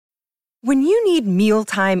When you need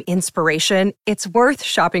mealtime inspiration, it's worth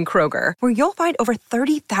shopping Kroger, where you'll find over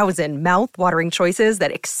 30,000 mouth-watering choices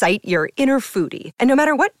that excite your inner foodie. And no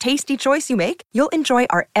matter what tasty choice you make, you'll enjoy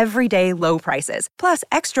our everyday low prices, plus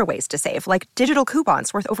extra ways to save, like digital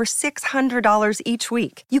coupons worth over $600 each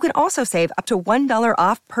week. You can also save up to $1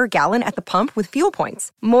 off per gallon at the pump with fuel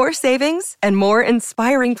points. More savings and more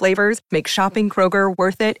inspiring flavors make shopping Kroger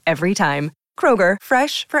worth it every time. Kroger,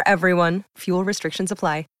 fresh for everyone. Fuel restrictions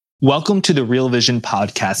apply. Welcome to the Real Vision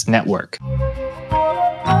Podcast Network.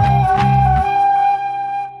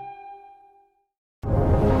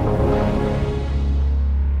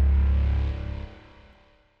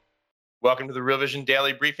 Welcome to the Real Vision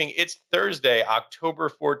Daily Briefing. It's Thursday, October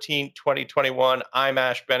 14, 2021. I'm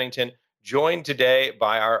Ash Bennington, joined today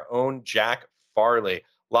by our own Jack Farley.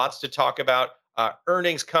 Lots to talk about.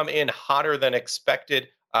 Earnings come in hotter than expected.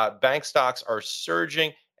 Bank stocks are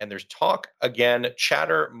surging. And there's talk again,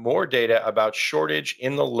 chatter, more data about shortage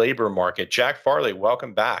in the labor market. Jack Farley,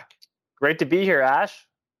 welcome back. Great to be here, Ash.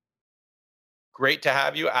 Great to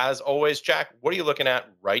have you. As always, Jack, what are you looking at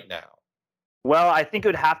right now? Well, I think it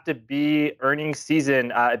would have to be earnings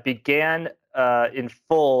season. It began in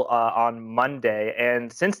full on Monday.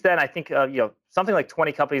 And since then, I think something like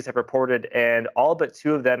 20 companies have reported, and all but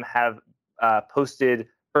two of them have posted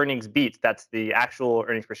earnings beats. That's the actual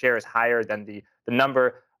earnings per share is higher than the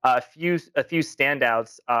number. A few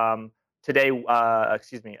standouts today.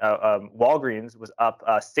 Walgreens was up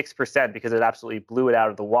 6% because it absolutely blew it out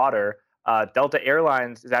of the water. Delta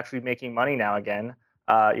Airlines is actually making money now again.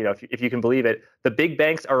 If you can believe it. The big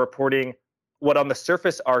banks are reporting what on the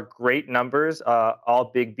surface are great numbers, all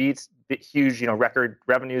big beats, huge, record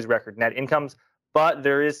revenues, record net incomes. But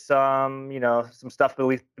there is some stuff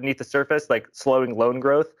beneath the surface, like slowing loan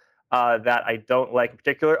growth. That I don't like in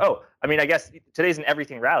particular. I guess today's an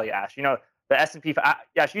everything rally, Ash. The S&P.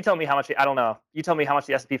 Ash, you tell me how much. I don't know. You tell me how much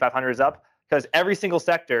the S&P 500 is up, because every single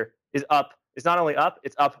sector is up. It's not only up;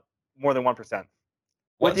 it's up more than 1%.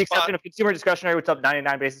 With the exception of consumer discretionary, which is up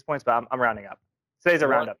 99 basis points, but I'm rounding up. Today's a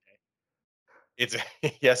roundup day.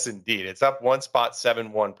 Yes, indeed. It's up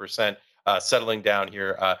 1.71%, settling down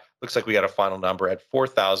here. Looks like we got a final number at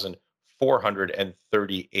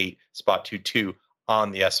 4,438.22.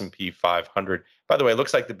 on the S&P 500. By the way, it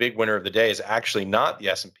looks like the big winner of the day is actually not the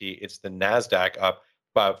S&P. It's the NASDAQ, up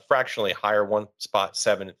fractionally higher,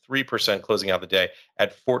 1.73%, closing out the day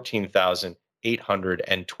at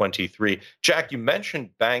 14,823. Jack, you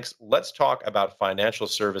mentioned banks. Let's talk about financial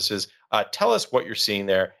services. Tell us what you're seeing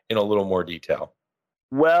there in a little more detail.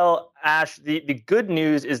 Well, Ash, the good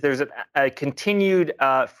news is there's a continued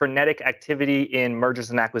frenetic activity in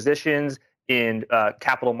mergers and acquisitions, in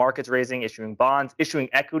capital markets raising, issuing bonds, issuing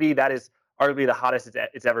equity. That is arguably the hottest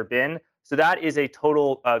it's ever been. So that is a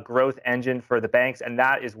total growth engine for the banks, and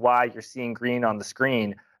that is why you're seeing green on the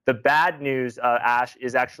screen. The bad news, Ash,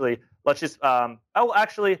 is actually it's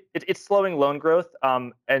slowing loan growth,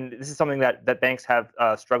 and this is something that banks have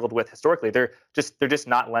struggled with historically. They're just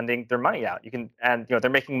not lending their money out. They're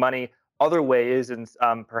making money other ways, and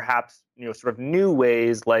perhaps sort of new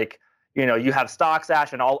ways, like you have stocks,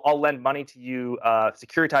 Ash, and I'll lend money to you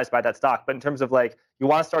securitized by that stock. But in terms of like, you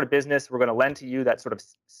want to start a business, we're going to lend to you, that sort of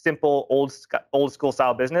simple old school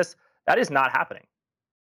style business, that is not happening.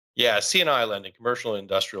 Yeah, C&I lending, commercial and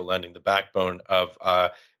industrial lending, the backbone of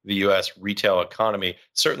the U.S. retail economy.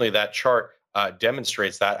 Certainly that chart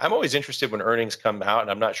demonstrates that. I'm always interested when earnings come out,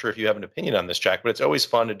 and I'm not sure if you have an opinion on this, Jack, but it's always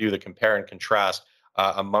fun to do the compare and contrast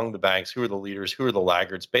among the banks. Who are the leaders? Who are the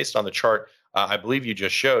laggards? Based on the chart I believe you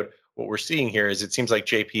just showed, what we're seeing here is it seems like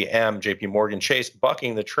JP Morgan Chase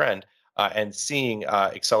bucking the trend and seeing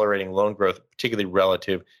accelerating loan growth, particularly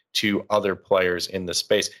relative to other players in the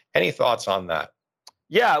space. Any thoughts on that?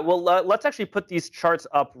 Yeah, well, let's actually put these charts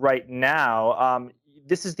up right now.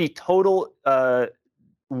 This is the total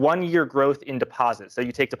 1-year growth in deposits. So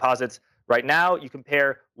you take deposits right now, you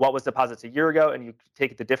compare what was deposits a year ago, and you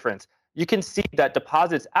take the difference. You can see that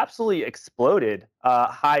deposits absolutely exploded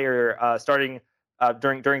higher starting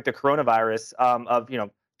during the coronavirus of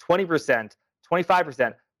 20%,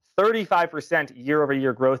 25%, 35%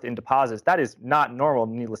 year-over-year growth in deposits. That is not normal,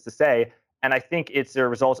 needless to say. And I think it's a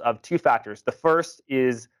result of two factors. The first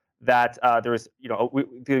is that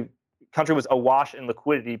the country was awash in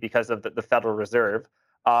liquidity because of the Federal Reserve.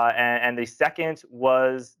 And the second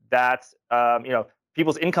was that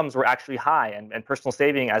people's incomes were actually high, and personal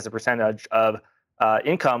saving as a percentage of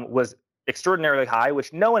income was extraordinarily high,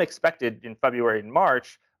 which no one expected in February and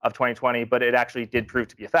March of 2020, but it actually did prove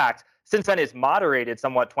to be a fact. Since then, it's moderated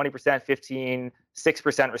somewhat, 20%, 15%,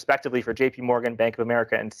 6% respectively for JP Morgan, Bank of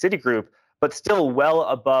America, and Citigroup, but still well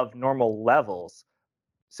above normal levels.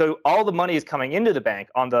 so all the money is coming into the bank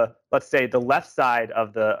on the, let's say, the left side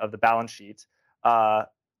of the balance sheet, but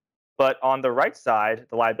on the right side,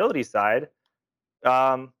 the liability side,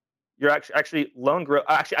 you're actually loan growth.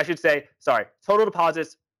 Actually, I should say, sorry, total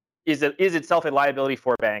deposits is itself a liability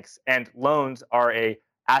for banks, and loans are a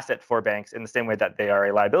asset for banks in the same way that they are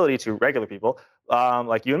a liability to regular people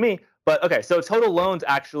like you and me. But okay, so total loans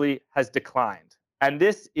actually has declined, and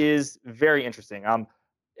this is very interesting.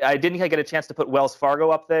 I didn't get a chance to put Wells Fargo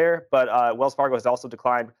up there, but Wells Fargo has also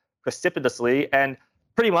declined precipitously, and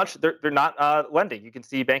pretty much they're not lending. You can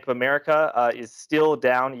see Bank of America is still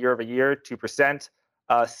down year over year, 2%.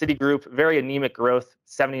 Citigroup, very anemic growth,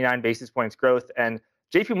 79 basis points growth, and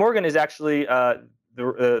JP Morgan is actually the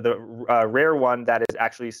rare one that is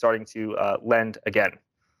actually starting to lend again.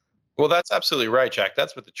 Well, that's absolutely right, Jack.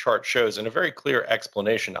 That's what the chart shows, and a very clear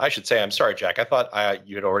explanation. I should say, I'm sorry, Jack. I thought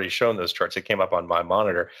you had already shown those charts. It came up on my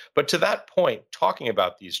monitor. But to that point, talking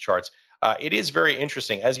about these charts, it is very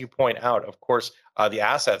interesting. As you point out, of course, the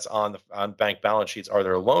assets on bank balance sheets are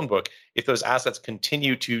their loan book. If those assets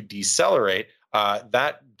continue to decelerate,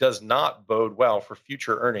 that does not bode well for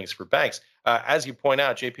future earnings for banks. As you point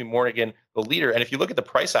out, JP Morgan, the leader, and if you look at the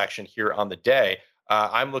price action here on the day,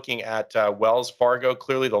 I'm looking at Wells Fargo,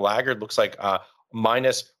 clearly the laggard, looks like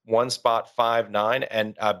minus 1.59,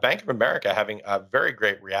 and Bank of America having a very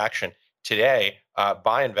great reaction today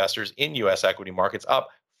by investors in U.S. equity markets, up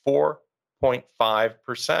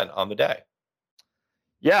 4.5% on the day.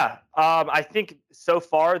 Yeah, I think so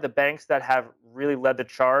far the banks that have really led the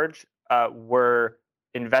charge were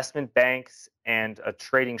investment banks and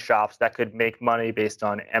trading shops that could make money based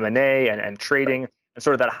on M&A and trading and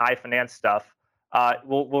sort of that high finance stuff.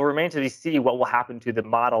 Will remain to be seen what will happen to the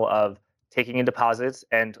model of taking in deposits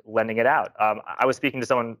and lending it out. I was speaking to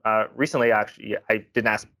someone recently. Actually, I didn't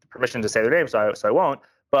ask permission to say their name, so I won't.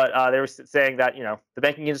 But they were saying that the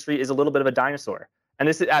banking industry is a little bit of a dinosaur. And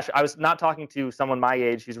this is actually, I was not talking to someone my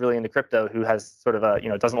age who's really into crypto, who has sort of a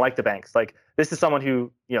doesn't like the banks. Like, this is someone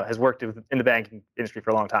who has worked in the banking industry for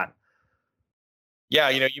a long time. Yeah,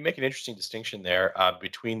 you make an interesting distinction there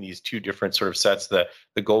between these two different sort of sets, the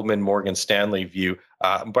Goldman Morgan Stanley view.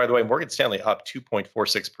 By the way, Morgan Stanley up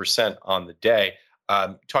 2.46% on the day,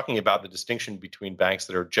 talking about the distinction between banks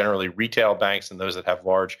that are generally retail banks and those that have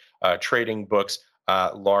large trading books,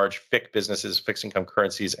 large FIC businesses, fixed income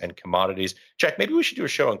currencies, and commodities. Jack, maybe we should do a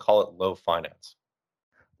show and call it low finance.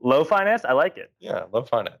 Low finance? I like it. Yeah, low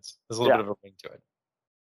finance. There's a little bit of a ring to it.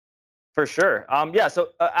 For sure. So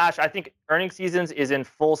Ash, I think earnings seasons is in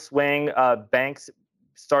full swing. Banks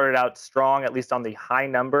started out strong, at least on the high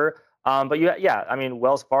number. But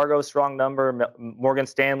Wells Fargo, strong number. Morgan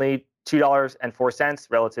Stanley, $2.04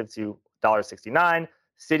 relative to $1.69.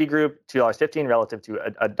 Citigroup, $2.15 relative to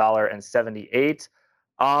 $1.78.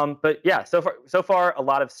 But yeah, so far a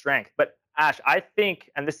lot of strength. But Ash, I think,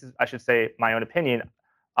 and this is, I should say, my own opinion,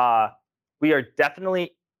 we are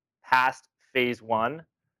definitely past phase one.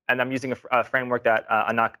 And I'm using a framework that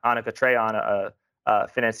Annika Treyon, a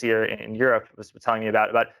financier in Europe, was telling me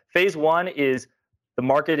about. But phase one is the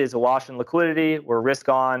market is awash in liquidity. We're risk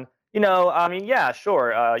on.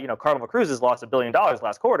 Sure. Carnival Cruises lost $1 billion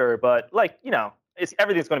last quarter, but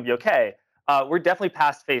everything's going to be okay. We're definitely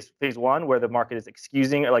past phase one, where the market is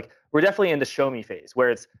excusing. We're definitely in the show me phase, where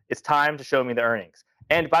it's time to show me the earnings.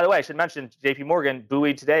 And by the way, I should mention JP Morgan,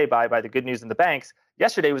 buoyed today by the good news in the banks,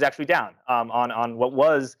 yesterday was actually down on what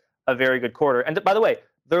was a very good quarter. And by the way,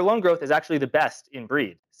 their loan growth is actually the best in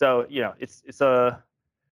breed. So it's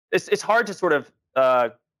hard to sort of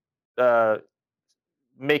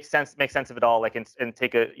make sense of it all, and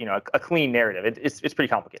take a clean narrative. It's pretty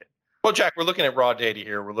complicated. Well, Jack, we're looking at raw data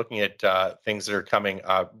here. We're looking at things that are coming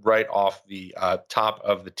right off the top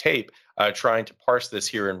of the tape, trying to parse this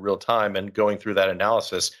here in real time, and going through that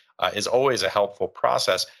analysis is always a helpful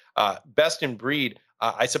process. Best in breed,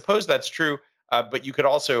 I suppose that's true, but you could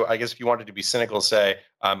also, I guess, if you wanted to be cynical, say,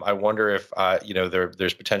 I wonder if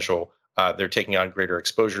there's potential. They're taking on greater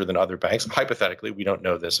exposure than other banks. Hypothetically, we don't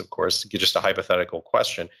know this, of course. It's just a hypothetical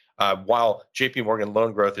question. While JP Morgan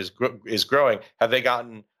loan growth is growing, have they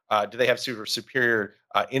gotten? Do they have superior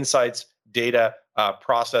insights, data,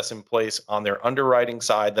 process in place on their underwriting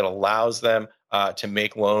side that allows them to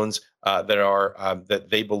make loans that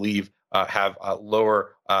they believe have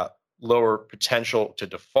lower potential to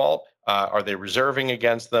default? Are they reserving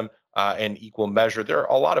against them in equal measure? There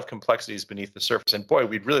are a lot of complexities beneath the surface. And boy,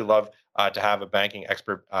 we'd really love to have a banking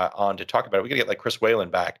expert on to talk about it. We got to get Chris Whalen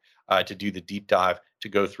back to do the deep dive, to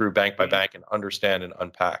go through bank by bank and understand and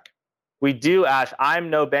unpack. We do, Ash. I'm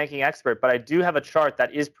no banking expert, but I do have a chart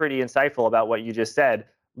that is pretty insightful about what you just said.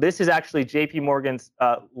 This is actually JP Morgan's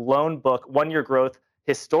loan book, 1 year growth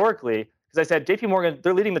historically, because I said JP Morgan,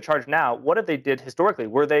 they're leading the charge now. What have they did historically?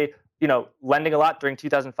 Were they, lending a lot during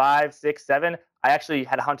 2005, 6, 7? I actually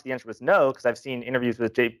had a hunch the answer was no, because I've seen interviews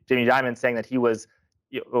with Jamie Dimon saying that he was,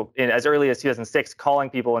 as early as 2006, calling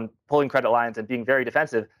people and pulling credit lines and being very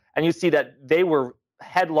defensive. And you see that they were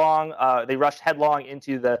headlong, they rushed headlong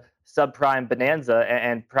into the subprime bonanza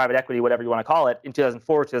and private equity, whatever you want to call it, in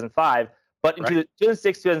 2004, 2005. But in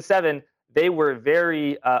 2006, 2007, they were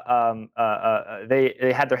very,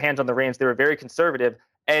 they had their hands on the reins. They were very conservative.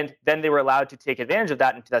 And then they were allowed to take advantage of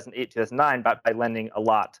that in 2008, 2009 by lending a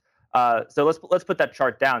lot. So let's put that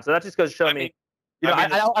chart down. So that just goes to show me, I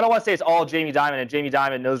don't want to say it's all Jamie Dimon and Jamie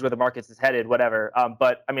Dimon knows where the markets is headed, whatever.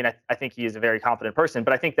 But I mean, I think he is a very confident person.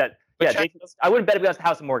 But I think that, I wouldn't bet against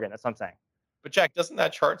House of Morgan. That's what I'm saying. But Jack, doesn't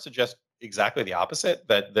that chart suggest exactly the opposite?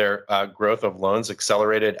 That their growth of loans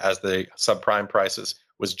accelerated as the subprime prices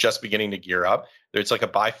was just beginning to gear up. There's like a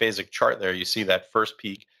biphasic chart there. You see that first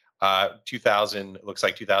peak, 2000, it looks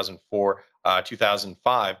like 2004,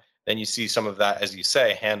 2005. Then you see some of that, as you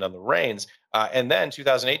say, hand on the reins. And then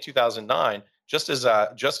 2008, 2009, just as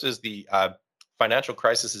the financial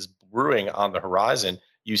crisis is brewing on the horizon,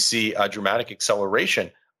 you see a dramatic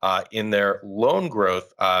acceleration in their loan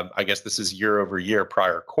growth. I guess this is year over year,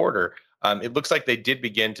 prior quarter. It looks like they did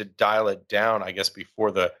begin to dial it down, I guess,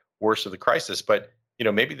 before the worst of the crisis. But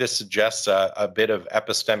maybe this suggests a bit of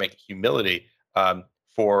epistemic humility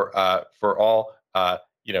for all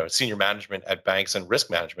senior management at banks and risk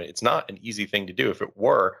management. It's not an easy thing to do. If it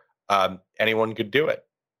were, anyone could do it.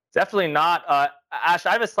 Definitely not. Ash,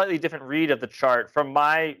 I have a slightly different read of the chart from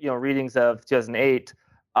my readings of 2008.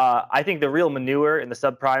 I think the real manure in the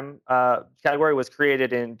subprime category was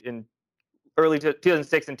created in early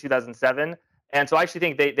 2006 and 2007. And so I actually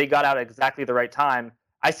think they got out at exactly the right time.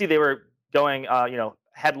 I see they were going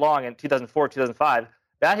headlong in 2004, 2005.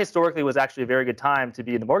 That historically was actually a very good time to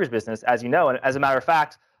be in the mortgage business, as you know. And as a matter of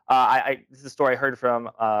fact, this is a story I heard from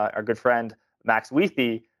our good friend Max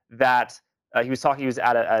Wethe, that he was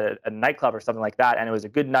at a nightclub or something like that, and it was a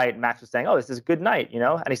good night. And Max was saying, "Oh, this is a good night,"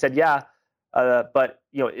 and he said, "Yeah, but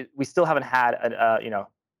we still haven't had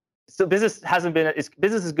so business hasn't been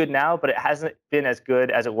business is good now, but it hasn't been as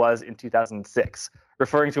good as it was in 2006,"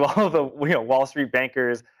 referring to all of the Wall Street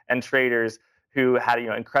bankers and traders who had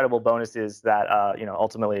incredible bonuses that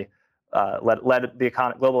ultimately led the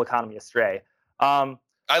global economy astray.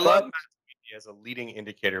 I love Max Wethe as a leading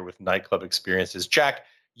indicator with nightclub experiences. Jack,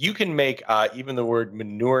 you can make even the word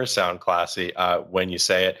manure sound classy when you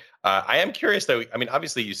say it. I am curious, though. I mean,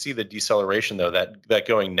 obviously, you see the deceleration, though, that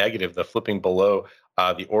going negative, the flipping below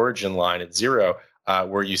the origin line at zero,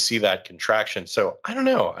 where you see that contraction. So I don't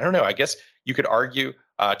know. I guess you could argue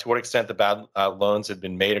to what extent the bad loans have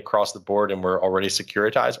been made across the board and were already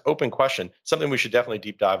securitized. Open question. Something we should definitely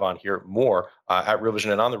deep dive on here more at Real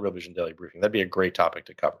Vision and on the Real Vision Daily Briefing. That'd be a great topic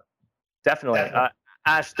to cover. Definitely.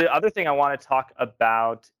 Ash, the other thing I want to talk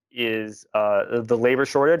about is the labor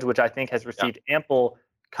shortage, which I think has received ample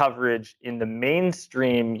coverage in the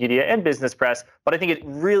mainstream media and business press. But I think it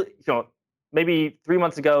really, maybe 3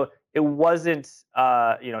 months ago, it wasn't,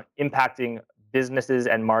 impacting businesses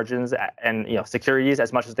and margins and securities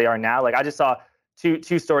as much as they are now. Like I just saw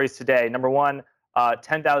two stories today. Number one,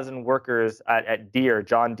 10,000 workers at Deere,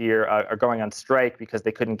 John Deere, are going on strike because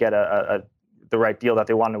they couldn't get the right deal that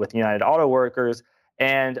they wanted with United Auto Workers.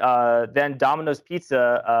 And then Domino's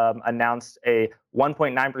Pizza announced a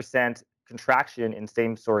 1.9% contraction in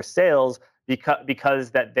same-store sales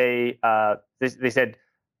because that they said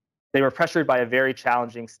they were pressured by a very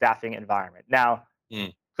challenging staffing environment. Now,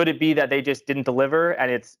 could it be that they just didn't deliver and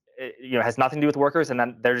it has nothing to do with workers and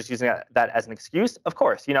then they're just using that as an excuse? Of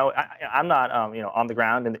course, I'm not on the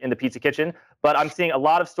ground in the pizza kitchen, but I'm seeing a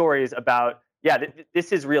lot of stories about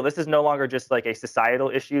this is real. This is no longer just like a societal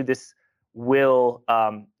issue. This will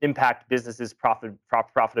impact businesses'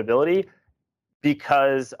 profitability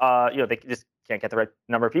because they just can't get the right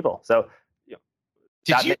number of people. So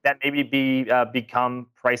that maybe become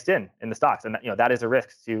priced in the stocks, and that is a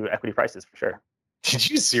risk to equity prices for sure.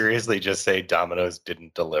 Did you seriously just say Domino's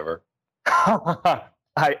didn't deliver?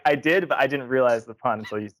 I did, but I didn't realize the pun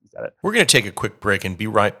until you said it. We're going to take a quick break and be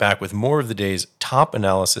right back with more of the day's top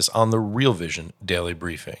analysis on the Real Vision Daily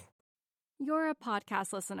Briefing. You're a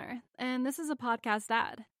podcast listener, and this is a podcast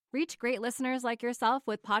ad. Reach great listeners like yourself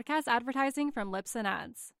with podcast advertising from Libsyn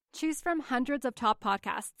Ads. Choose from hundreds of top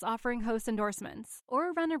podcasts offering host endorsements,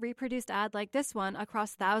 or run a reproduced ad like this one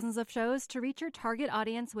across thousands of shows to reach your target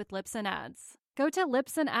audience with Libsyn Ads. Go to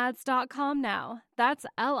libsynads.com now. That's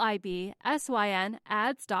LIBSYN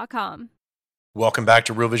ads.com. Welcome back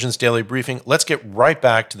to Real Vision's Daily Briefing. Let's get right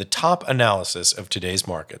back to the top analysis of today's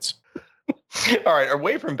markets. All right,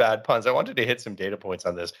 away from bad puns, I wanted to hit some data points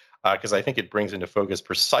on this because I think it brings into focus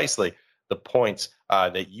precisely the points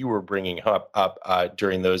that you were bringing up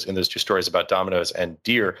during those in those two stories about Domino's and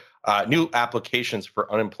Deere. New applications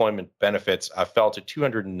for unemployment benefits fell to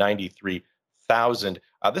 293,000.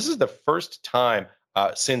 This is the first time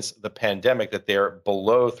since the pandemic that they're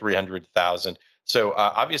below 300,000. So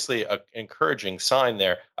obviously an encouraging sign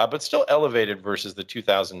there, but still elevated versus the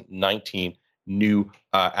 2019 new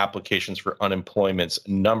applications for unemployment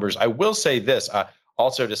numbers. I will say this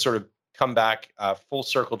also to sort of come back full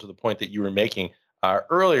circle to the point that you were making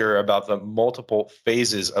earlier about the multiple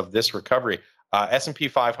phases of this recovery. S&P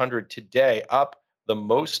 500 today up the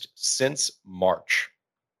most since March.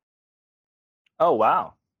 Oh,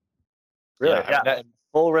 wow. Really? Yeah.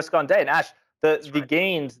 Full risk on day. And Ash, the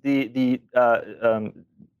gains, the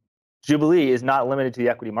Jubilee is not limited to the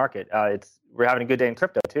equity market. We're having a good day in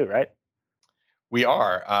crypto too, right? We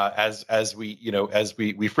are, as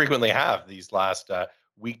we frequently have these last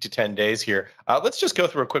week to 10 days here. Let's just go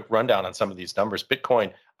through a quick rundown on some of these numbers.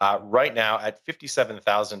 Bitcoin right now at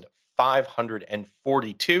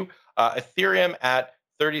 57,542. Ethereum at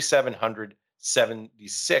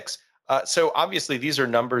 3,776. So obviously these are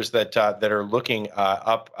numbers that are looking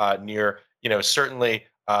up near, certainly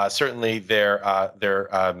their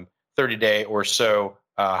 30-day or so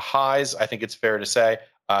highs. I think it's fair to say.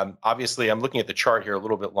 Obviously, I'm looking at the chart here a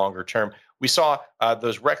little bit longer term. We saw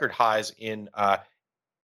those record highs in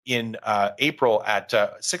April at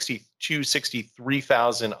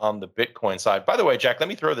 63,000 on the Bitcoin side. By the way, Jack, let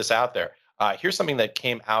me throw this out there. Here's something that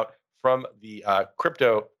came out from the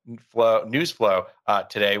crypto news flow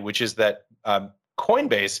today, which is that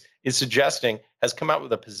Coinbase is suggesting, has come out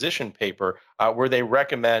with a position paper where they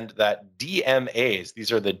recommend that DMAs, these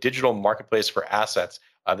are the digital marketplace for assets.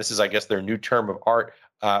 This is, I guess, their new term of art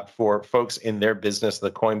for folks in their business,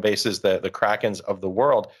 the Coinbases, the Krakens of the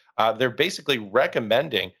world. They're basically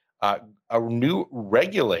recommending a new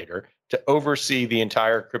regulator to oversee the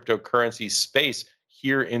entire cryptocurrency space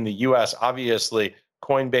here in the U.S. Obviously,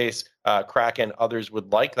 Coinbase, Kraken, others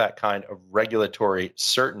would like that kind of regulatory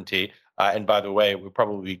certainty. And by the way, it would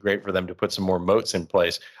probably be great for them to put some more moats in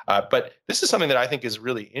place. But this is something that I think is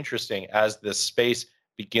really interesting as this space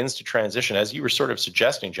begins to transition, as you were sort of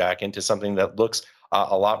suggesting, Jack, into something that looks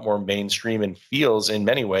a lot more mainstream and feels in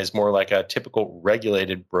many ways more like a typical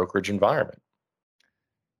regulated brokerage environment.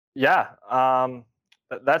 Yeah,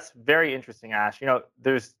 that's very interesting, Ash.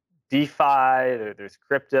 There's DeFi, there's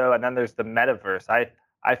crypto, and then there's the metaverse.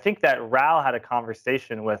 I think that Raoul had a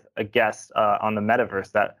conversation with a guest on the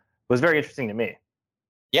metaverse that was very interesting to me.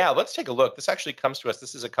 Yeah, let's take a look. This actually comes to us.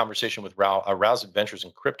 This is a conversation with Raoul, Raoul's Adventures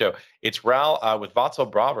in Crypto. It's Raoul with Vatsal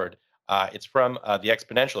Bravard. It's from the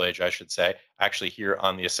Exponential Age, I should say, actually here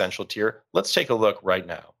on the Essential tier. Let's take a look right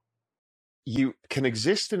now. You can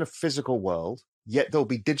exist in a physical world, yet there'll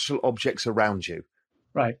be digital objects around you.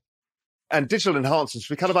 Right. And digital enhancements,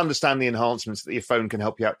 we kind of understand the enhancements that your phone can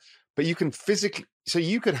help you out. But you can physically, so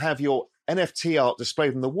you could have your NFT art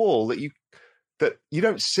displayed on the wall that you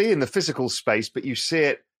don't see in the physical space, but you see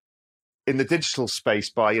it in the digital space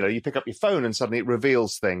by, you pick up your phone and suddenly it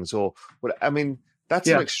reveals things that's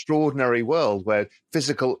an extraordinary world where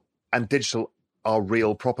physical and digital are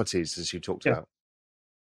real properties, as you talked about.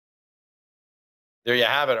 There you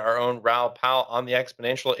have it, our own Raoul Pal on the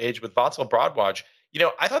Exponential Age with Vatsal Bradwaj.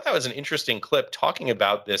 I thought that was an interesting clip talking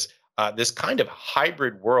about this kind of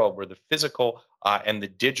hybrid world where the physical and the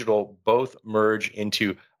digital both merge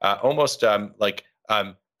into almost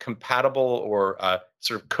compatible or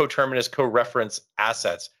sort of coterminous, co-reference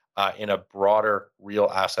assets in a broader real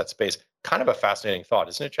asset space. Kind of a fascinating thought,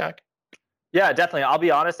 isn't it, Jack? Yeah, definitely. I'll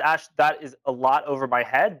be honest, Ash, that is a lot over my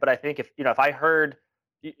head. But I think if I heard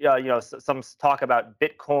some talk about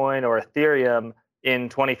Bitcoin or Ethereum in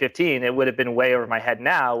 2015, it would have been way over my head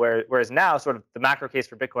now. Whereas now, sort of the macro case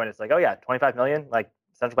for Bitcoin is like, oh yeah, 25 million, like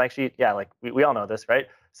central bank sheet. Yeah, like we all know this, right?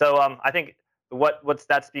 So I think what's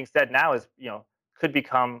that's being said now is could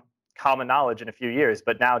become common knowledge in a few years,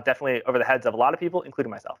 but now definitely over the heads of a lot of people,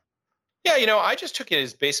 including myself. Yeah, I just took it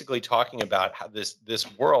as basically talking about how this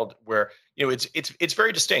world where it's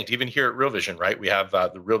very distinct. Even here at Real Vision, right? We have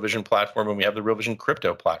the Real Vision platform and we have the Real Vision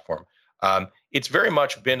crypto platform. It's very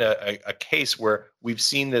much been a case where we've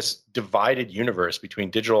seen this divided universe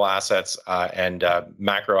between digital assets and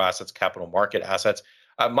macro assets, capital market assets.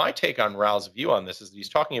 My take on Raoul's view on this is that he's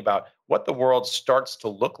talking about what the world starts to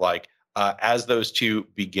look like as those two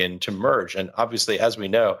begin to merge. And obviously, as we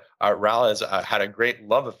know, Raoul has had a great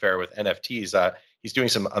love affair with NFTs. He's doing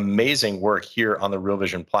some amazing work here on the Real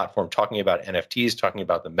Vision platform, talking about NFTs, talking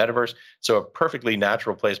about the metaverse. So a perfectly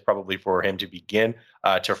natural place probably for him to begin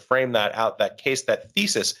to frame that out, that case, that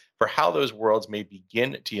thesis for how those worlds may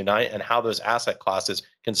begin to unite and how those asset classes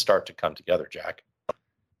can start to come together, Jack.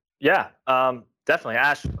 Yeah, definitely.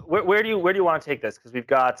 Ash, where do you want to take this? Because we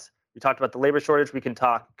talked about the labor shortage. We can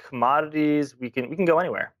talk commodities. We can go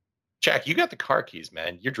anywhere. Jack, you got the car keys,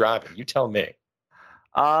 man. You're driving. You tell me.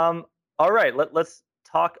 All right, let's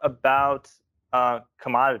talk about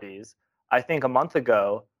commodities. I think a month and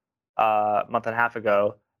a half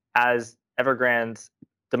ago, as Evergrande's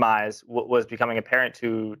demise was becoming apparent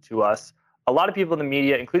to us, a lot of people in the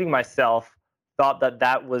media, including myself, thought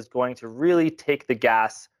that was going to really take the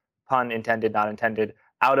gas, pun intended, not intended,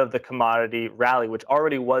 out of the commodity rally, which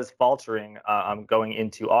already was faltering going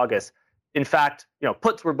into August. In fact,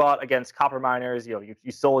 puts were bought against copper miners. You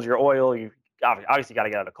sold your oil. You obviously got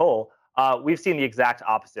to get out of coal. We've seen the exact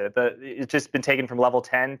opposite. It's just been taken from level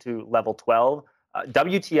 10 to level 12.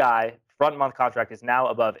 WTI front month contract is now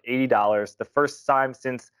above $80, the first time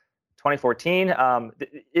since 2014.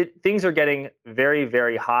 Things are getting very,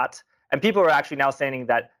 very hot, and people are actually now saying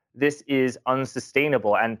that this is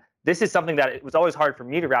unsustainable. And this is something that it was always hard for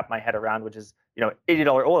me to wrap my head around, which is,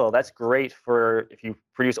 $80 oil. That's great for if you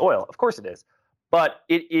produce oil. Of course it is. But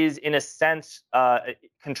it is, in a sense,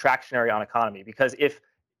 contractionary on economy, because if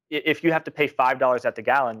you have to pay $5 at the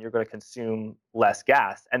gallon, you're going to consume less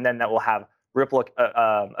gas, and then that will have ripple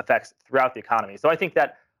effects throughout the economy. So I think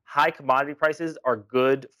that high commodity prices are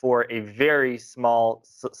good for a very small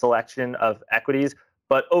selection of equities,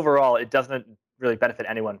 but overall, it doesn't really benefit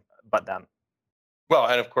anyone but them. Well,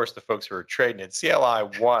 and of course, the folks who are trading it,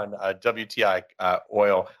 CLI 1 WTI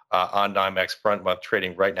oil on NYMEX front month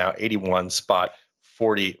trading right now,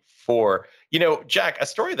 81.44. Jack, a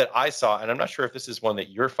story that I saw, and I'm not sure if this is one that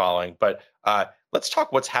you're following, but let's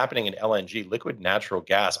talk what's happening in LNG, liquid natural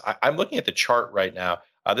gas. I'm looking at the chart right now.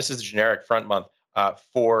 This is the generic front month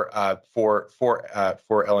for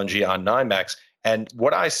LNG on NYMEX, and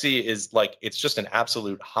what I see is it's just an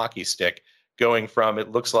absolute hockey stick, going from,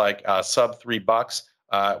 it looks like sub $3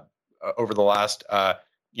 over the last,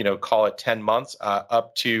 call it 10 months,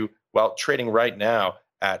 up to, trading right now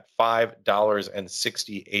at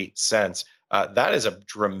 $5.68. That is a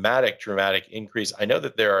dramatic increase. I know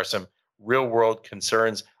that there are some real world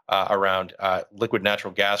concerns around liquid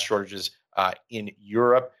natural gas shortages in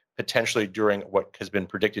Europe, potentially during what has been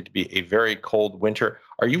predicted to be a very cold winter.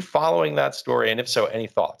 Are you following that story? And if so, any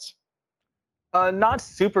thoughts? Not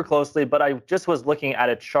super closely, but I just was looking at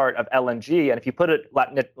a chart of LNG, and if you put it,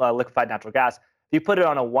 liquefied natural gas, if you put it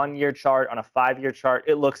on a 1-year chart, on a 5-year chart,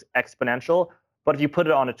 it looks exponential. But if you put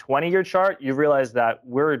it on a 20-year chart, you realize that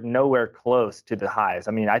we're nowhere close to the highs.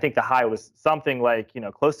 I mean, I think the high was something like,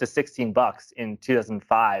 close to $16 in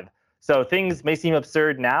 2005. So things may seem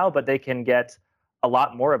absurd now, but they can get a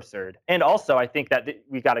lot more absurd. And also, I think that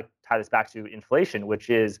we got to tie this back to inflation, which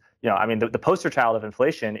is, the poster child of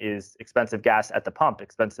inflation is expensive gas at the pump,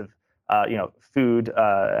 expensive, food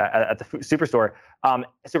at the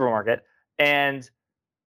supermarket. And,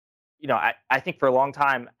 I think for a long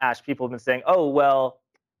time, Ash, people have been saying, oh, well,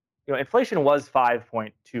 inflation was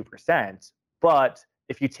 5.2%, but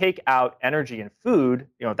if you take out energy and food,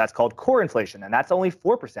 that's called core inflation, and that's only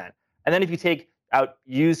 4%. And then if you take out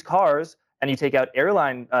used cars and you take out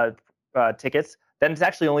airline tickets, then it's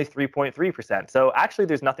actually only 3.3%. So actually,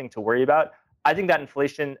 there's nothing to worry about. I think that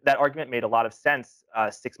that argument made a lot of sense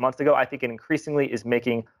 6 months ago. I think it increasingly is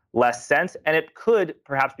making less sense, and it could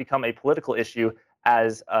perhaps become a political issue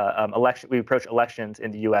as we approach elections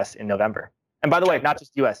in the U.S. in November. And by the way, not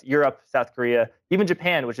just U.S., Europe, South Korea, even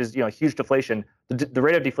Japan, which is huge deflation. The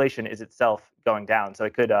rate of deflation is itself going down, so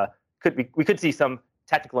we could see some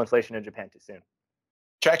technical inflation in Japan too soon.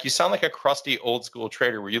 Jack, you sound like a crusty old school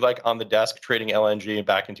trader. Were you on the desk trading LNG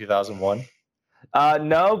back in 2001?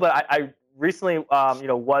 No, but I recently,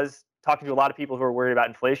 was talking to a lot of people who are worried about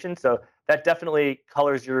inflation. So that definitely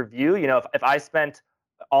colors your view. If I spent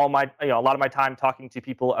a lot of my time talking to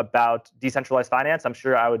people about decentralized finance, I'm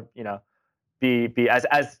sure I would, be as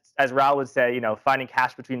Raul would say, finding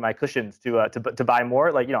cash between my cushions to buy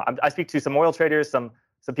more. I speak to some oil traders, some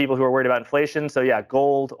people who are worried about inflation. So yeah,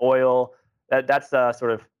 gold, oil. That's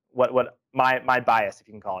sort of what my bias, if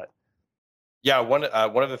you can call it. Yeah, one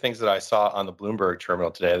of the things that I saw on the Bloomberg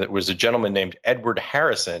terminal today, that was a gentleman named Edward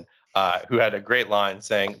Harrison who had a great line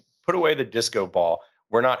saying, "Put away the disco ball.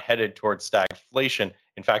 We're not headed towards stagflation.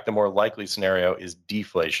 In fact, the more likely scenario is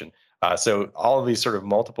deflation." So all of these sort of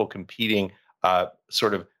multiple competing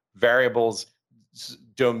sort of variables,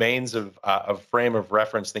 domains of frame of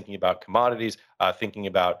reference, thinking about commodities, thinking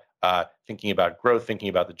about thinking about growth, thinking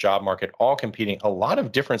about the job market, all competing. A lot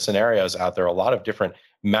of different scenarios out there, a lot of different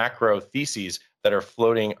macro theses that are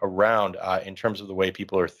floating around in terms of the way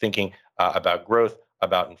people are thinking about growth,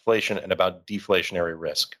 about inflation, and about deflationary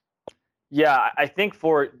risk. Yeah, I think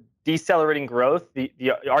for decelerating growth, the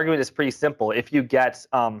argument is pretty simple. If you get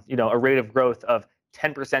a rate of growth of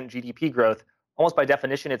 10% GDP growth, almost by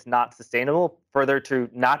definition, it's not sustainable. Further, to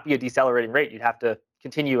not be a decelerating rate, you'd have to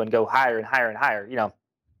continue and go higher and higher and higher.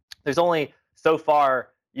 There's only so far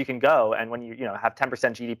you can go, and when you have 10%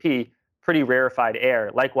 GDP, pretty rarefied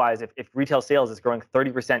air. Likewise, if retail sales is growing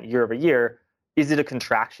 30% year over year, is it a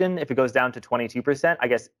contraction if it goes down to 22%? I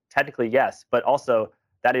guess technically yes, but also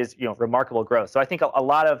that is remarkable growth. So I think a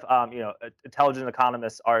lot of intelligent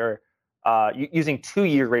economists are using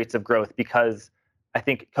 2-year rates of growth because I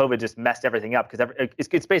think COVID just messed everything up, because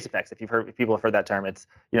it's base effects. If people have heard that term, it's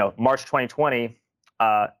March 2020,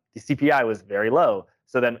 the CPI was very low.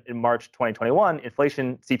 So then in March 2021,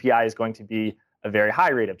 inflation CPI is going to be a very high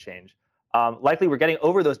rate of change. Likely we're getting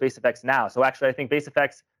over those base effects now. So actually, I think base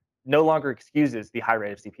effects no longer excuses the high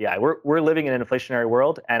rate of CPI. We're living in an inflationary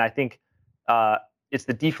world, and I think it's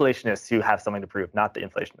the deflationists who have something to prove, not the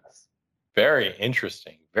inflationists. Very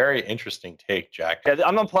interesting take, Jack. Yeah,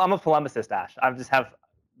 I'm a polemicist, Ash. I'm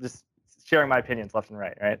just sharing my opinions left and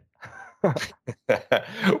right.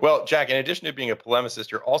 Well, Jack, in addition to being a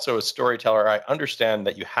polemicist, you're also a storyteller. I understand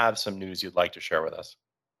that you have some news you'd like to share with us.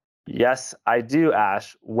 Yes, I do,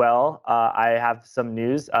 Ash. Well, I have some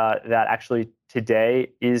news that actually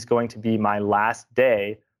today is going to be my last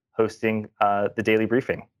day hosting the Daily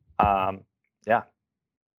Briefing. Yeah.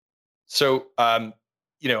 So,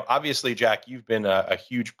 obviously, Jack, you've been a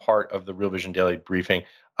huge part of the Real Vision Daily Briefing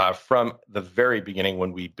from the very beginning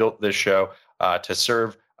when we built this show to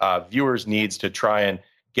serve viewers' needs, to try and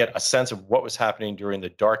get a sense of what was happening during the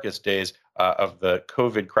darkest days of the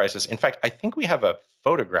COVID crisis. In fact, I think we have a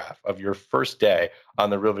photograph of your first day on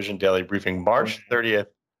the Real Vision Daily Briefing, March 30th,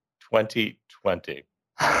 2020.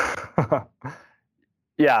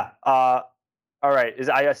 Yeah. All right.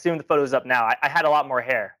 I assume the photo's up now. I had a lot more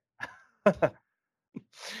hair.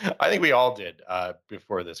 I think we all did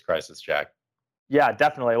before this crisis, Jack. Yeah,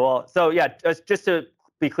 definitely. Well, so yeah, just to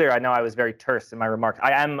be clear, I know I was very terse in my remarks.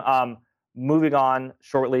 I am moving on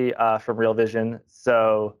shortly from Real Vision.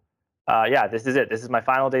 So yeah, this is it. This is my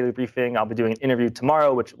final Daily Briefing. I'll be doing an interview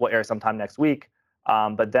tomorrow, which will air sometime next week.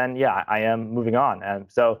 But then, yeah, I am moving on. And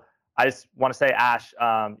so I just want to say, Ash,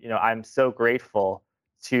 I'm so grateful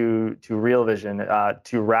to Real Vision,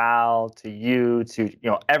 to Raoul, to you, to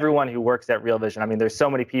everyone who works at Real Vision. I mean, there's so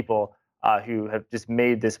many people who have just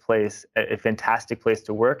made this place a fantastic place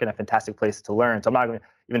to work and a fantastic place to learn. So I'm not going to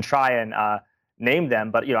even try and name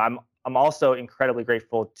them, but I'm also incredibly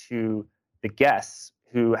grateful to the guests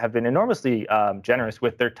who have been enormously generous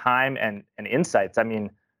with their time and insights. I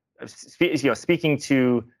mean, speaking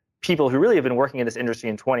to people who really have been working in this industry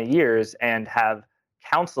in 20 years and have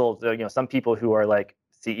counseled some people who are like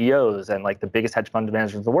CEOs and like the biggest hedge fund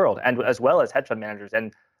managers in the world, and as well as hedge fund managers,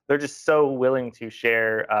 and they're just so willing to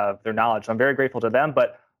share their knowledge. So I'm very grateful to them.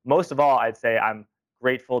 But most of all, I'd say I'm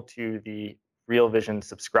grateful to the Real Vision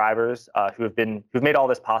subscribers who've made all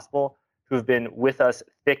this possible, who've been with us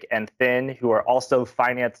thick and thin, who are also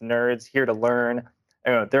finance nerds here to learn.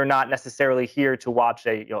 They're not necessarily here to watch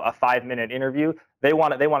a 5-minute interview. They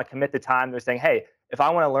want to commit the time. They're saying, hey, if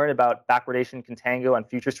I want to learn about backwardation, contango, and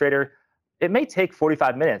futures trader, it may take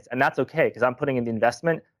 45 minutes, and that's okay because I'm putting in the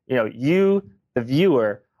investment. You, the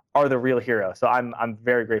viewer, are the real hero. So I'm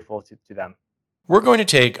very grateful to them. We're going to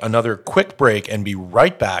take another quick break and be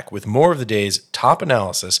right back with more of the day's top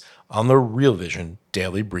analysis on the Real Vision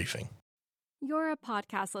Daily Briefing. You're a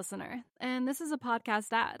podcast listener, and this is a podcast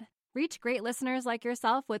ad. Reach great listeners like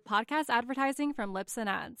yourself with podcast advertising from Libsyn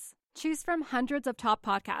Ads. Choose from hundreds of top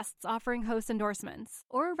podcasts offering host endorsements,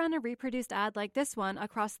 or run a reproduced ad like this one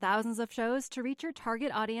across thousands of shows to reach your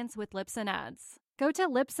target audience with Libsyn Ads. Go to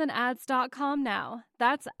libsynads.com now.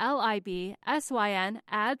 That's LIBSYN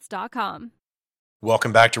ads.com.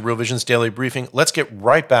 Welcome back to Real Vision's Daily Briefing. Let's get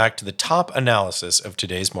right back to the top analysis of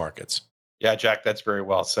today's markets. Yeah, Jack, that's very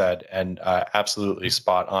well said and absolutely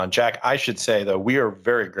spot on. Jack, I should say, though, we are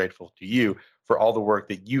very grateful to you for all the work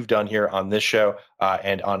that you've done here on this show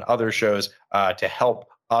and on other shows to help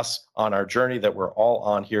us on our journey that we're all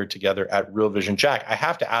on here together at Real Vision. Jack, I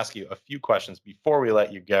have to ask you a few questions before we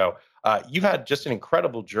let you go. You've had just an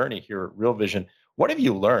incredible journey here at Real Vision. What have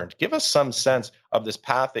you learned? Give us some sense of this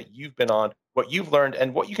path that you've been on, what you've learned,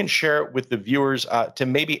 and what you can share with the viewers to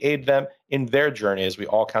maybe aid them in their journey as we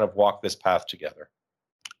all kind of walk this path together.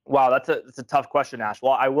 Wow, that's a tough question, Ash.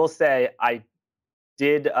 Well, I will say I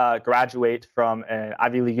did graduate from an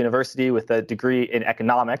Ivy League university with a degree in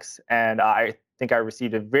economics, and I think I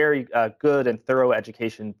received a very good and thorough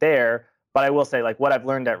education there. But I will say, like, what I've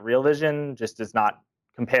learned at Real Vision just does not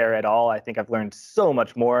compare at all. I think I've learned so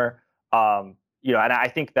much more. And I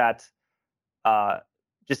think that I've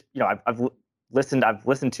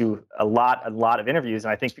listened to a lot of interviews,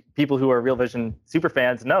 and I think people who are Real Vision super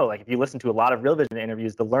fans know, like, if you listen to a lot of Real Vision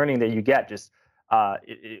interviews, the learning that you get just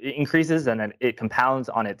it increases and then it compounds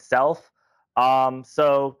on itself.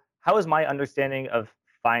 So how has my understanding of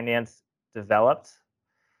finance developed?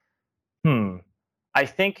 I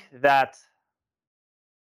think that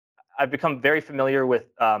I've become very familiar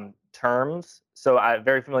with terms. So I'm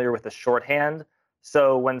very familiar with the shorthand.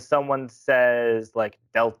 So when someone says like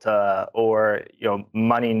delta or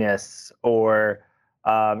moneyness or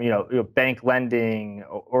bank lending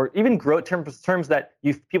or even growth terms that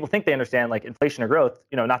people think they understand, like inflation or growth,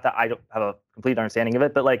 not that I don't have a complete understanding of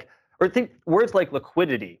it, but think words like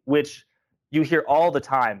liquidity, which you hear all the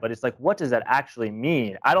time, but it's like, what does that actually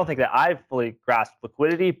mean? I don't think that I've fully grasped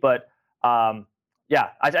liquidity, but I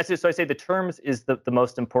say the terms is the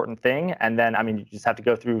most important thing. And then, you just have to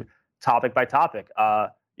go through topic by topic,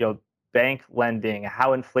 bank lending,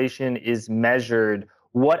 how inflation is measured,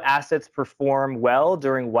 what assets perform well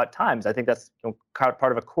during what times. I think that's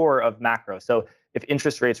part of a core of macro. So if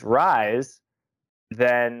interest rates rise,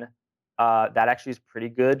 then that actually is pretty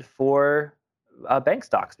good for bank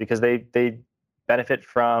stocks because they benefit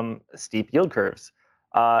from steep yield curves.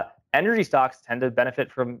 Energy stocks tend to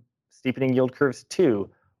benefit from steepening yield curves too.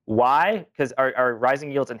 Why? Because are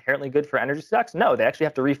rising yields inherently good for energy stocks? No, they actually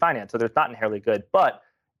have to refinance, so they're not inherently good. But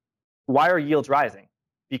why are yields rising?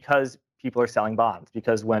 Because people are selling bonds.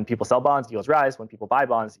 Because when people sell bonds, yields rise. When people buy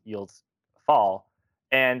bonds, yields fall.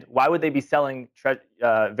 And why would they be selling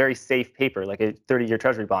very safe paper, like a 30-year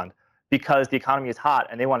treasury bond? Because the economy is hot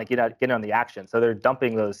and they want to get in on the action. So they're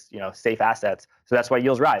dumping those safe assets. So that's why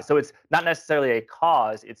yields rise. So it's not necessarily a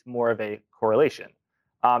cause. It's more of a correlation.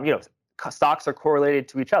 Stocks are correlated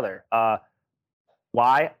to each other.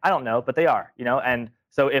 Why? I don't know, but they are. And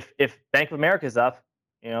so if Bank of America is up,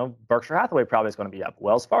 Berkshire Hathaway probably is going to be up.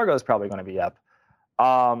 Wells Fargo is probably going to be up.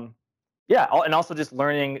 And also just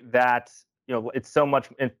learning that it's so much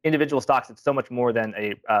in individual stocks. It's so much more than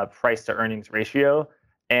a price to earnings ratio,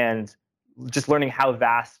 and just learning how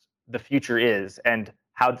vast the future is and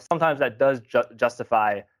how sometimes that does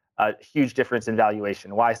justify a huge difference in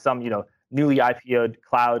valuation. Why some newly IPO'd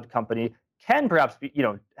cloud company can perhaps be,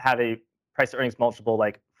 have a price to earnings multiple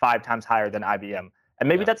like 5 times higher than IBM, and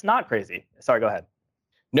maybe that's not crazy. Sorry, go ahead.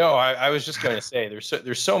 No, I was just going to say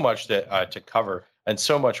there's so much that to cover and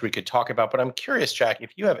so much we could talk about. But I'm curious, Jack,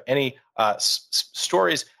 if you have any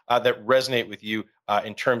stories that resonate with you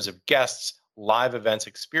in terms of guests, live events,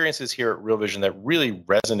 experiences here at Real Vision that really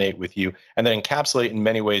resonate with you and that encapsulate in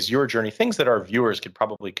many ways your journey, things that our viewers could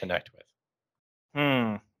probably connect with.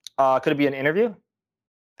 Could it be an interview?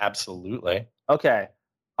 Absolutely. Okay.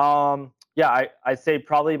 I'd say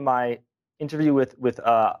probably my interview with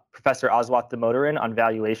Professor Aswath Damodaran on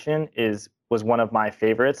valuation was one of my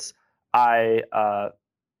favorites. I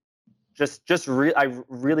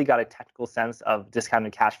really got a technical sense of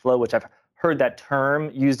discounted cash flow, which I've heard that term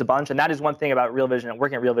used a bunch. And that is one thing about Real Vision and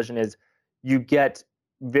working at Real Vision is you get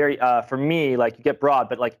very for me, like, you get broad,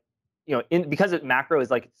 but because macro is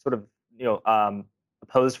like sort of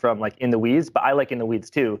opposed from like in the weeds, but I like in the weeds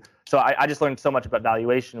too. So I just learned so much about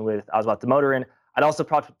valuation with Aswath Damodaran. I'd also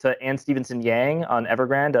talked to Anne Stevenson Yang on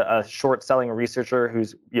Evergrande, a short-selling researcher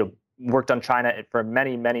who's worked on China for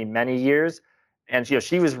many, many, many years, and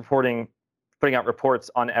she was putting out reports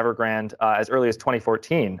on Evergrande as early as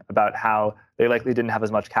 2014 about how they likely didn't have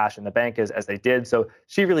as much cash in the bank as they did. So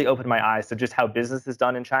she really opened my eyes to just how business is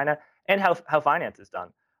done in China and how finance is done.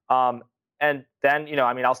 And then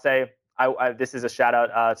I'll say this is a shout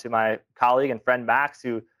out to my colleague and friend Max,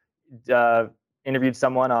 who interviewed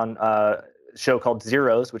someone on a show called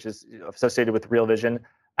Zeros, which is associated with Real Vision.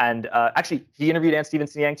 And actually, he interviewed Anne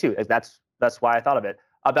Stevenson Yang too. That's why I thought of it,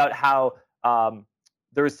 about how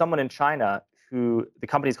there was someone in China who the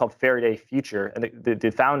company is called Faraday Future, and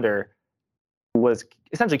the founder was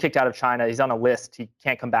essentially kicked out of China. He's on a list. He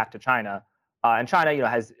can't come back to China. And China,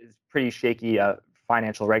 has pretty shaky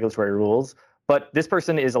financial regulatory rules. But this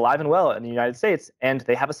person is alive and well in the United States, and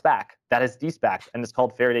they have a SPAC that is de-SPACed, and it's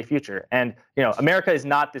called Faraday Future. And America is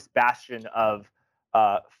not this bastion of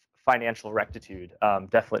financial rectitude.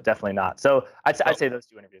 Definitely not. So I'd say those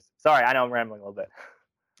two interviews. Sorry, I know I'm rambling a little bit.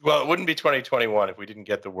 Well, it wouldn't be 2021 if we didn't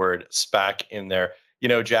get the word SPAC in there.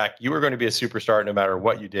 Jack, you were going to be a superstar no matter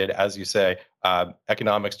what you did. As you say,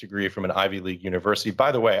 economics degree from an Ivy League university.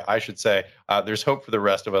 By the way, I should say there's hope for the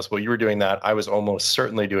rest of us. While you were doing that, I was almost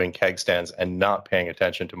certainly doing keg stands and not paying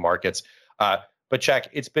attention to markets. But Jack,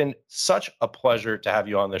 it's been such a pleasure to have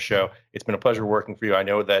you on the show. It's been a pleasure working for you. I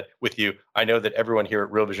know that everyone here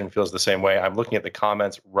at Real Vision feels the same way. I'm looking at the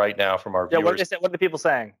comments right now from our viewers. What are the people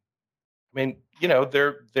saying? I mean,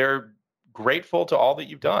 they're grateful to all that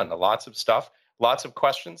you've done. Lots of stuff, lots of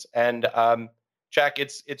questions, and Jack,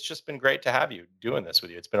 it's just been great to have you doing this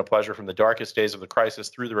with you. It's been a pleasure from the darkest days of the crisis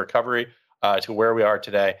through the recovery to where we are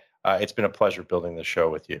today. It's been a pleasure building this show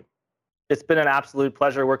with you. It's been an absolute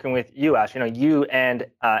pleasure working with you, Ash. You and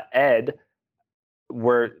Ed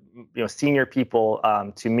were senior people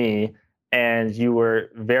to me, and you were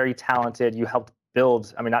very talented. You helped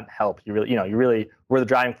build. I mean, not help. You really were the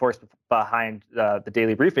driving force behind the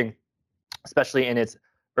Daily Briefing, especially in its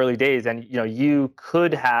early days. And you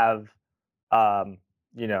could have sort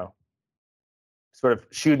of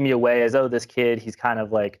shooed me away as, oh, this kid, he's kind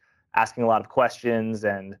of like asking a lot of questions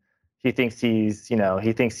and he thinks he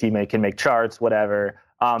can make charts, whatever.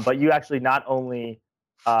 But you actually not only,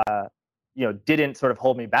 didn't sort of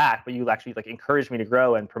hold me back, but you actually like encouraged me to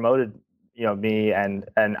grow and promoted, me. And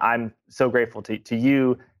I'm so grateful to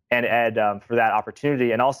you and Ed for that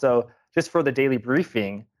opportunity. And also just for the Daily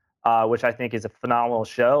Briefing, which I think is a phenomenal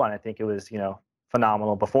show. And I think it was,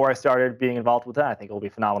 phenomenal before I started being involved with it. I think it will be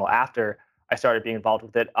phenomenal after I started being involved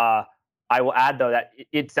with it. I will add, though, that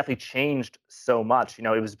it's definitely changed so much. It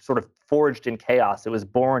was sort of forged in chaos. It was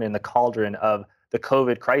born in the cauldron of the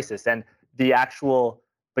COVID crisis. And the actual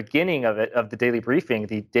beginning of it, of the Daily Briefing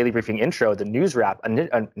intro, the news wrap,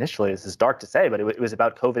 initially, this is dark to say, but it was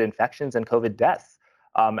about COVID infections and COVID deaths.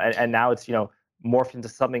 And now it's, morphed into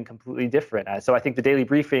something completely different. So I think the Daily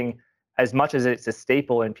Briefing, as much as it's a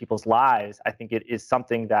staple in people's lives, I think it is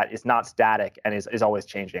something that is not static and is always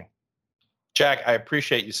changing. Jack, I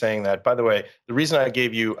appreciate you saying that. By the way, the reason I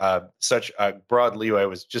gave you such a broad leeway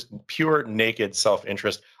was just pure naked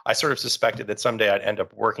self-interest. I sort of suspected that someday I'd end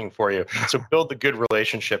up working for you. So build the good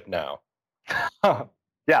relationship now.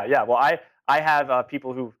 Yeah. Well, I have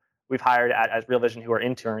people who we've hired at Real Vision who are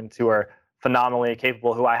interns who are phenomenally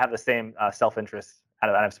capable, who I have the same self-interest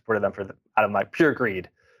and I've supported them out of my pure greed.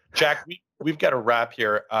 Jack, we've got to wrap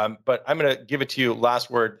here, but I'm going to give it to you. Last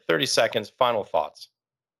word, 30 seconds, final thoughts.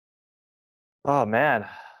 Oh, man.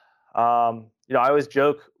 I always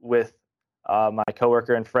joke with my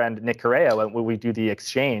coworker and friend, Nick Correa, when we do the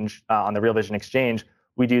exchange on the Real Vision Exchange.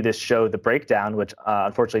 We do this show, The Breakdown, which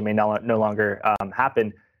unfortunately may no longer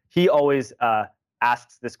happen. He always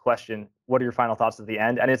asks this question, what are your final thoughts at the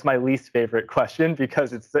end? And it's my least favorite question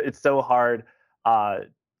because it's so hard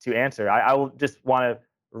to answer. I will just want to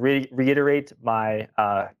reiterate my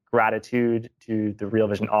gratitude to the Real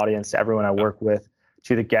Vision audience, to everyone I work with,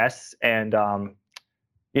 to the guests. And,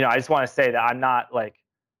 I just want to say that I'm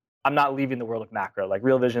not leaving the world of macro. Like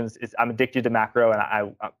Real Vision's I'm addicted to macro,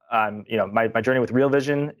 and I'm my journey with Real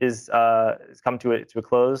Vision is come to a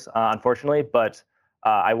close, unfortunately, but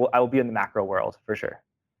I will be in the macro world for sure.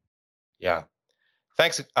 Yeah.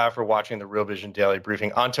 Thanks for watching the Real Vision Daily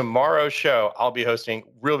Briefing. On tomorrow's show, I'll be hosting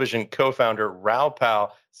Real Vision co-founder Raoul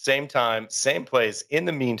Pal. Same time, same place. In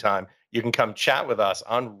the meantime, you can come chat with us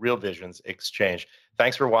on Real Vision's Exchange.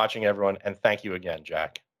 Thanks for watching, everyone, and thank you again,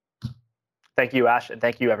 Jack. Thank you, Ash, and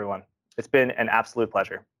thank you, everyone. It's been an absolute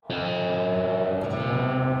pleasure.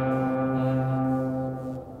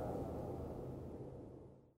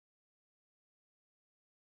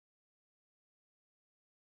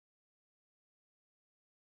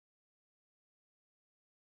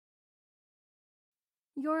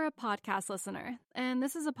 You're a podcast listener, and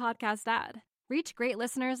this is a podcast ad. Reach great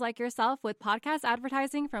listeners like yourself with podcast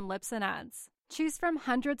advertising from Libsyn Ads. Choose from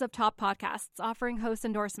hundreds of top podcasts offering host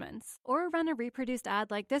endorsements, or run a reproduced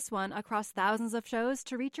ad like this one across thousands of shows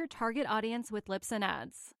to reach your target audience with Libsyn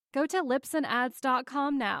Ads. Go to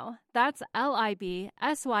libsynads.com now. That's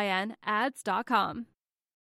LIBSYN ads.com.